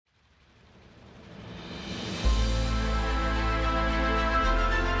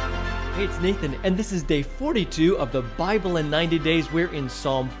Hey, it's Nathan, and this is day 42 of the Bible in 90 Days. We're in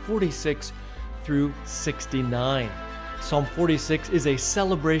Psalm 46 through 69. Psalm 46 is a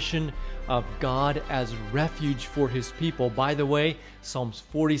celebration of God as refuge for His people. By the way, Psalms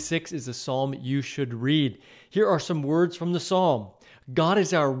 46 is a psalm you should read. Here are some words from the psalm. God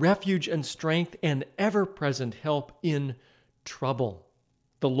is our refuge and strength and ever-present help in trouble.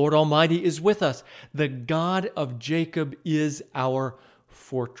 The Lord Almighty is with us. The God of Jacob is our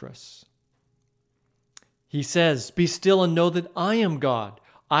fortress. He says, "Be still and know that I am God.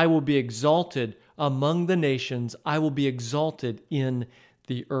 I will be exalted among the nations. I will be exalted in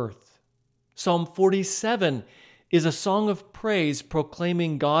the earth." Psalm 47 is a song of praise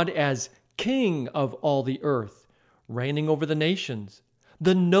proclaiming God as King of all the earth, reigning over the nations.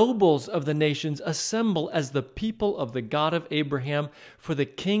 The nobles of the nations assemble as the people of the God of Abraham, for the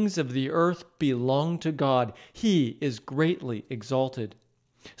kings of the earth belong to God. He is greatly exalted.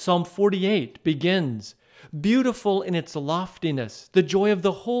 Psalm 48 begins, "Beautiful in its loftiness, the joy of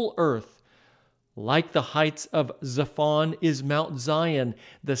the whole earth. Like the heights of Zaphon is Mount Zion,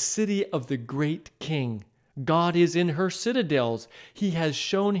 the city of the great King. God is in her citadels. He has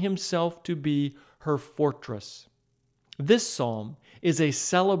shown Himself to be her fortress." This psalm is a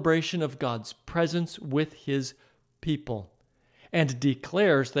celebration of God's presence with His people and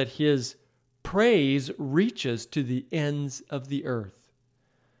declares that His praise reaches to the ends of the earth.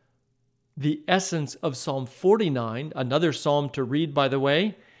 The essence of Psalm 49, another psalm to read, by the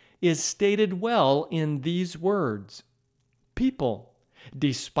way, is stated well in these words. People,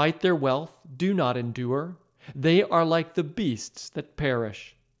 despite their wealth, do not endure. They are like the beasts that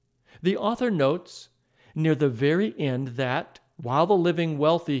perish. The author notes near the very end that, while the living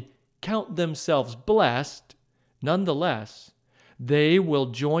wealthy count themselves blessed, nonetheless, they will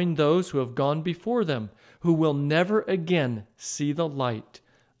join those who have gone before them, who will never again see the light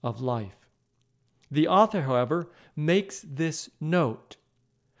of life. The author, however, makes this note: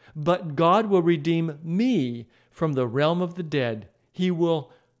 "But God will redeem me from the realm of the dead. He will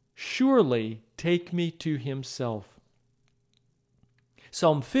surely take me to Himself."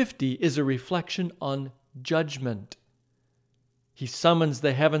 Psalm 50 is a reflection on judgment. He summons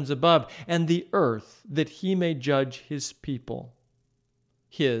the heavens above and the earth that He may judge His people.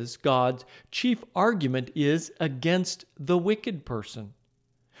 God's chief argument is against the wicked person.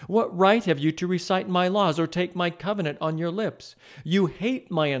 "What right have you to recite my laws or take my covenant on your lips? You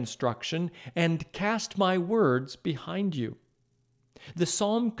hate my instruction and cast my words behind you." The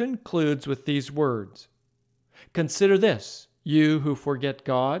psalm concludes with these words, "Consider this, you who forget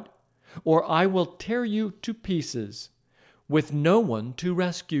God, or I will tear you to pieces, with no one to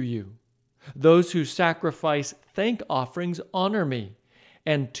rescue you. Those who sacrifice thank offerings honor me,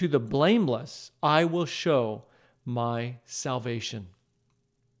 and to the blameless I will show my salvation."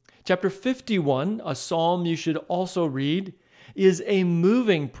 Chapter 51, a psalm you should also read, is a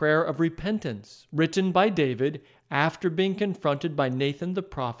moving prayer of repentance written by David after being confronted by Nathan the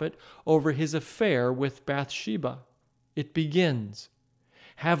prophet over his affair with Bathsheba. It begins,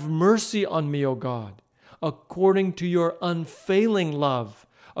 "Have mercy on me, O God, according to your unfailing love,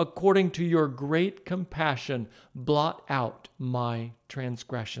 according to your great compassion, blot out my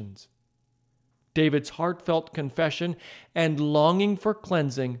transgressions." David's heartfelt confession and longing for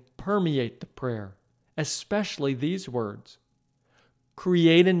cleansing permeate the prayer, especially these words,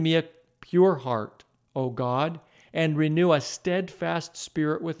 "Create in me a pure heart, O God, and renew a steadfast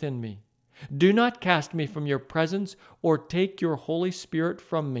spirit within me. Do not cast me from your presence or take your Holy Spirit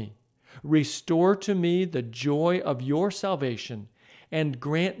from me. Restore to me the joy of your salvation and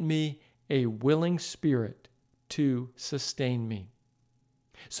grant me a willing spirit to sustain me."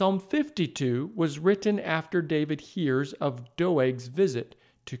 Psalm 52 was written after David hears of Doeg's visit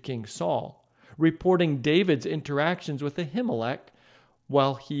to King Saul, reporting David's interactions with Ahimelech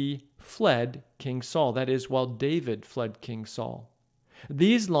while he fled King Saul, that is, while David fled King Saul.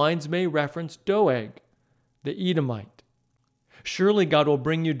 These lines may reference Doeg, the Edomite. "Surely God will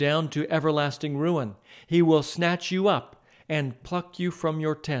bring you down to everlasting ruin. He will snatch you up and pluck you from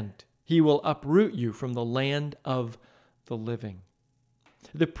your tent. He will uproot you from the land of the living."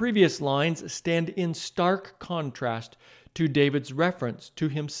 The previous lines stand in stark contrast to David's reference to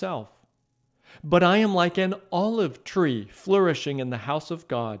himself. "But I am like an olive tree flourishing in the house of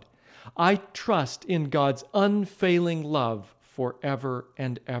God. I trust in God's unfailing love forever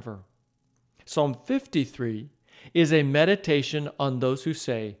and ever." Psalm 53 is a meditation on those who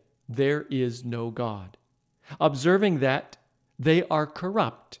say, "There is no God," observing that they are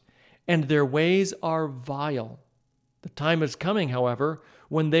corrupt and their ways are vile. The time is coming, however,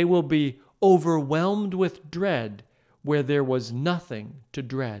 when they will be overwhelmed with dread where there was nothing to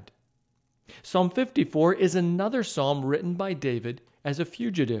dread. Psalm 54 is another psalm written by David as a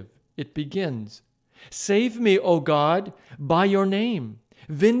fugitive. It begins, "Save me, O God, by your name.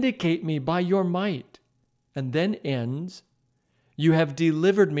 Vindicate me by your might." And then ends, "You have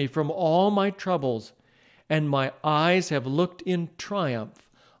delivered me from all my troubles, and my eyes have looked in triumph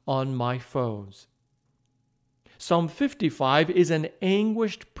on my foes." Psalm 55 is an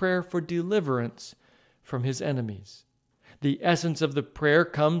anguished prayer for deliverance from his enemies. The essence of the prayer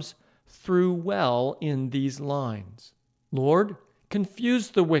comes through well in these lines. "Lord,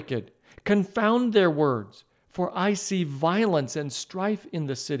 confuse the wicked, confound their words, for I see violence and strife in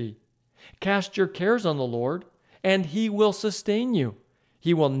the city. Cast your cares on the Lord, and he will sustain you.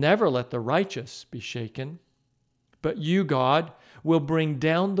 He will never let the righteous be shaken. But you, God, will bring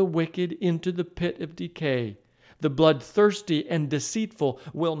down the wicked into the pit of decay. The bloodthirsty and deceitful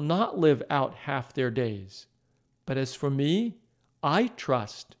will not live out half their days. But as for me, I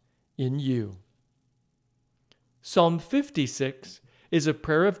trust in you." Psalm 56 is a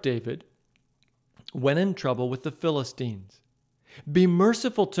prayer of David when in trouble with the Philistines. "Be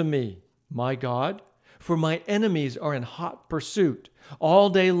merciful to me, my God, for my enemies are in hot pursuit. All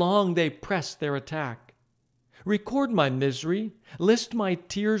day long they press their attack. Record my misery, list my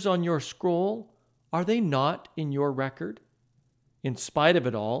tears on your scroll. Are they not in your record?" In spite of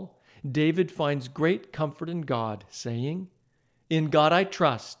it all, David finds great comfort in God, saying, "In God I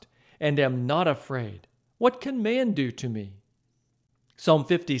trust, and am not afraid. What can man do to me?" Psalm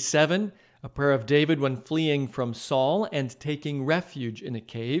 57, a prayer of David when fleeing from Saul and taking refuge in a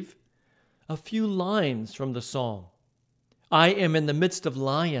cave. A few lines from the psalm. "I am in the midst of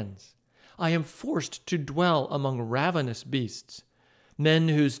lions. I am forced to dwell among ravenous beasts, men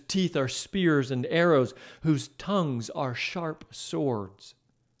whose teeth are spears and arrows, whose tongues are sharp swords.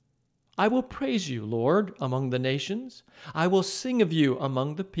 I will praise you, Lord, among the nations. I will sing of you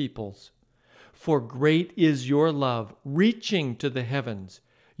among the peoples. For great is your love, reaching to the heavens.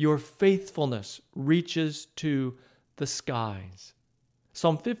 Your faithfulness reaches to the skies."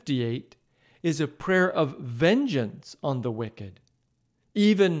 Psalm 58 is a prayer of vengeance on the wicked.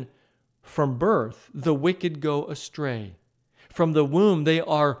 Even from birth, the wicked go astray. From the womb, they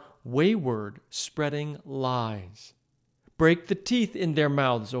are wayward, spreading lies. Break the teeth in their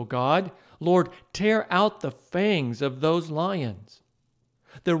mouths, O God. Lord, tear out the fangs of those lions.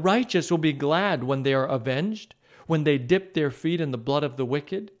 The righteous will be glad when they are avenged, when they dip their feet in the blood of the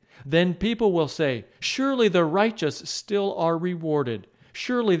wicked. Then people will say, "Surely the righteous still are rewarded.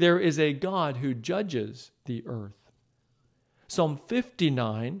 Surely there is a God who judges the earth." Psalm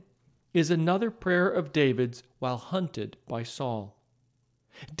 59 is another prayer of David's while hunted by Saul.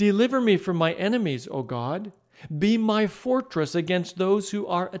 "Deliver me from my enemies, O God. Be my fortress against those who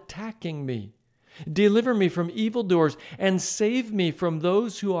are attacking me. Deliver me from evildoers and save me from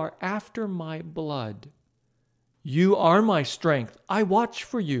those who are after my blood. You are my strength. I watch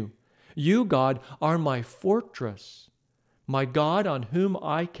for you. You, God, are my fortress, my God on whom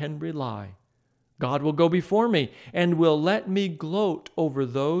I can rely. God will go before me and will let me gloat over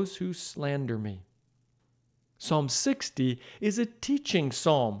those who slander me." Psalm 60 is a teaching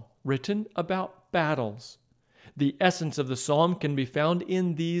psalm written about battles. The essence of the psalm can be found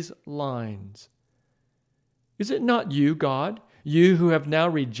in these lines. "Is it not you, God, you who have now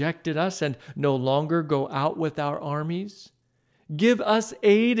rejected us and no longer go out with our armies? Give us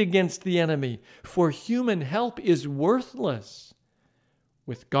aid against the enemy, for human help is worthless.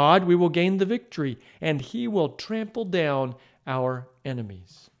 With God we will gain the victory, and he will trample down our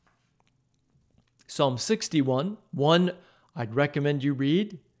enemies." Psalm 61, one I'd recommend you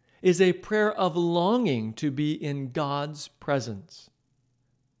read, is a prayer of longing to be in God's presence.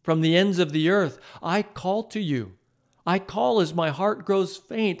 "From the ends of the earth I call to you. I call as my heart grows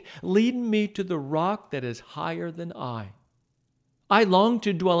faint. Lead me to the rock that is higher than I. I long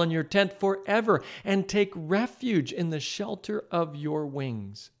to dwell in your tent forever and take refuge in the shelter of your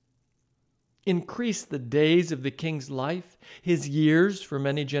wings. Increase the days of the king's life, his years for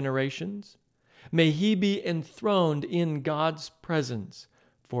many generations. May he be enthroned in God's presence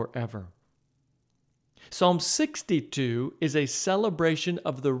forever." Psalm 62 is a celebration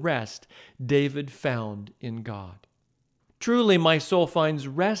of the rest David found in God. "Truly my soul finds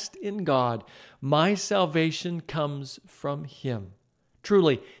rest in God. My salvation comes from him.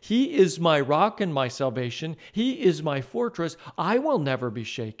 Truly, he is my rock and my salvation. He is my fortress. I will never be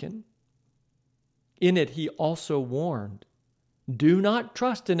shaken." In it he also warned, "Do not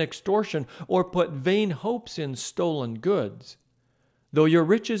trust in extortion or put vain hopes in stolen goods. Though your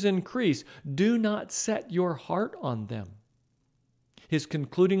riches increase, do not set your heart on them." His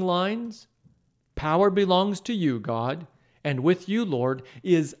concluding lines, "Power belongs to you, God, And with you, Lord,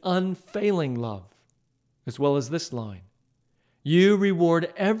 is unfailing love, as well as this line. You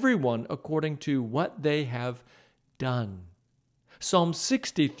reward everyone according to what they have done. Psalm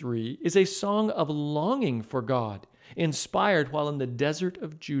 63 is a song of longing for God, inspired while in the desert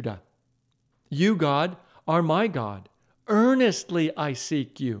of Judah. You, God, are my God. Earnestly I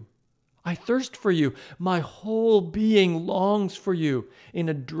seek you. I thirst for you. My whole being longs for you in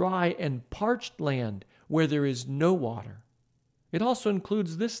a dry and parched land where there is no water. It also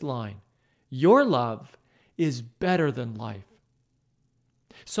includes this line, your love is better than life.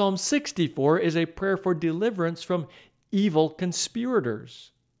 Psalm 64 is a prayer for deliverance from evil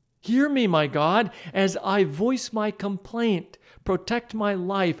conspirators. Hear me, my God, as I voice my complaint. Protect my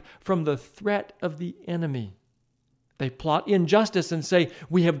life from the threat of the enemy. They plot injustice and say,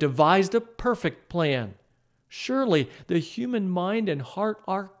 we have devised a perfect plan. Surely the human mind and heart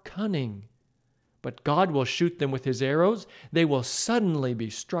are cunning. But God will shoot them with his arrows. They will suddenly be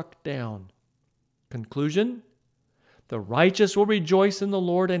struck down. Conclusion? The righteous will rejoice in the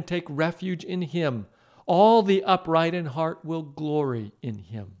Lord and take refuge in him. All the upright in heart will glory in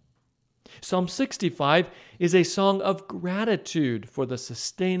him. Psalm 65 is a song of gratitude for the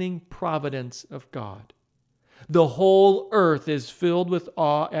sustaining providence of God. The whole earth is filled with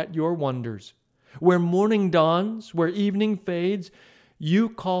awe at your wonders. Where morning dawns, where evening fades, you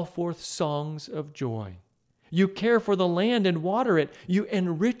call forth songs of joy. You care for the land and water it. You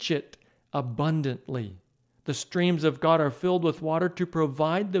enrich it abundantly. The streams of God are filled with water to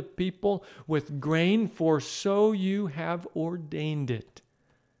provide the people with grain, for so you have ordained it.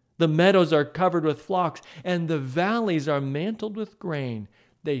 The meadows are covered with flocks, and the valleys are mantled with grain.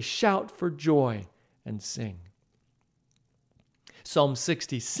 They shout for joy and sing. Psalm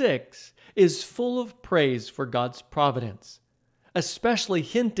 66 is full of praise for God's providence, especially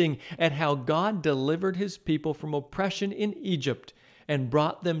hinting at how God delivered his people from oppression in Egypt and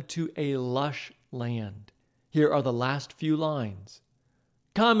brought them to a lush land. Here are the last few lines.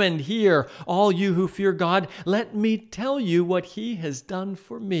 Come and hear, all you who fear God. Let me tell you what he has done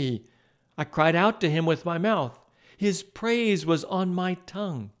for me. I cried out to him with my mouth. His praise was on my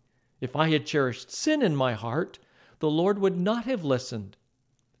tongue. If I had cherished sin in my heart, the Lord would not have listened.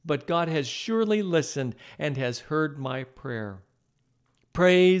 But God has surely listened and has heard my prayer.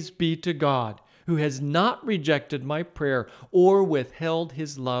 Praise be to God, who has not rejected my prayer or withheld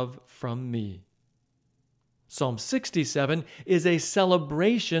his love from me. Psalm 67 is a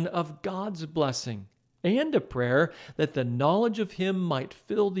celebration of God's blessing and a prayer that the knowledge of him might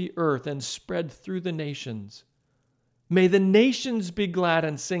fill the earth and spread through the nations. May the nations be glad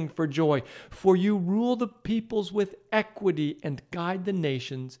and sing for joy, for you rule the peoples with equity and guide the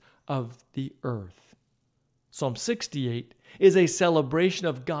nations of the earth. Psalm 68 is a celebration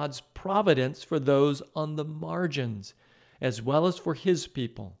of God's providence for those on the margins, as well as for his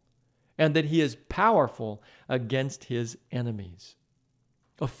people, and that he is powerful against his enemies.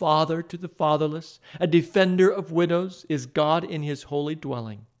 A father to the fatherless, a defender of widows, is God in his holy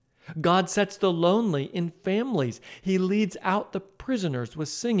dwelling. God sets the lonely in families. He leads out the prisoners with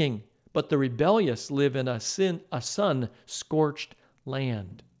singing, but the rebellious live in a sun-scorched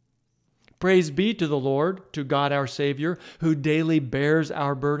land. Praise be to the Lord, to God our Savior, who daily bears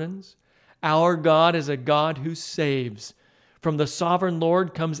our burdens. Our God is a God who saves. From the sovereign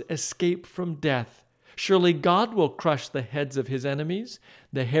Lord comes escape from death. Surely God will crush the heads of his enemies,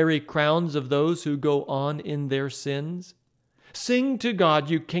 the hairy crowns of those who go on in their sins. Sing to God,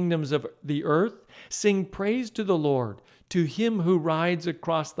 you kingdoms of the earth. Sing praise to the Lord, to him who rides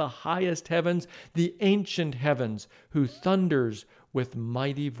across the highest heavens, the ancient heavens, who thunders with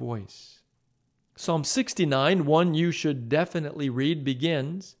mighty voice. Psalm 69, one you should definitely read,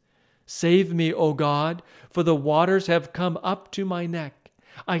 begins, Save me, O God, for the waters have come up to my neck.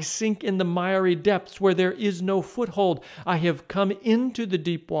 I sink in the miry depths where there is no foothold. I have come into the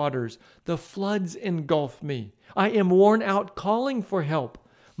deep waters. The floods engulf me. I am worn out calling for help.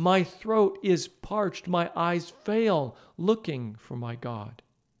 My throat is parched. My eyes fail looking for my God.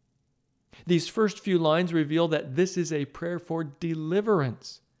 These first few lines reveal that this is a prayer for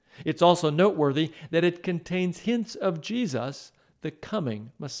deliverance. It's also noteworthy that it contains hints of Jesus, the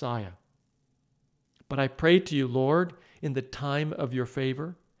coming Messiah. But I pray to you, Lord, in the time of your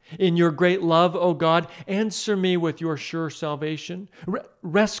favor. In your great love, O God, answer me with your sure salvation.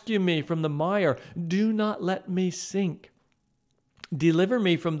 Rescue me from the mire. Do not let me sink. Deliver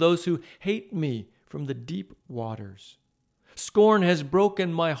me from those who hate me, from the deep waters. Scorn has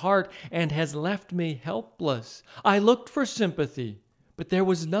broken my heart and has left me helpless. I looked for sympathy, but there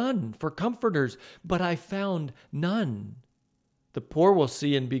was none, for comforters, but I found none. The poor will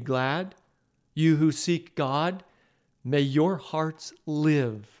see and be glad. You who seek God, May your hearts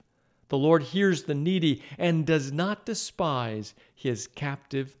live. The Lord hears the needy and does not despise his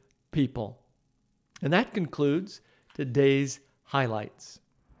captive people. And that concludes today's highlights.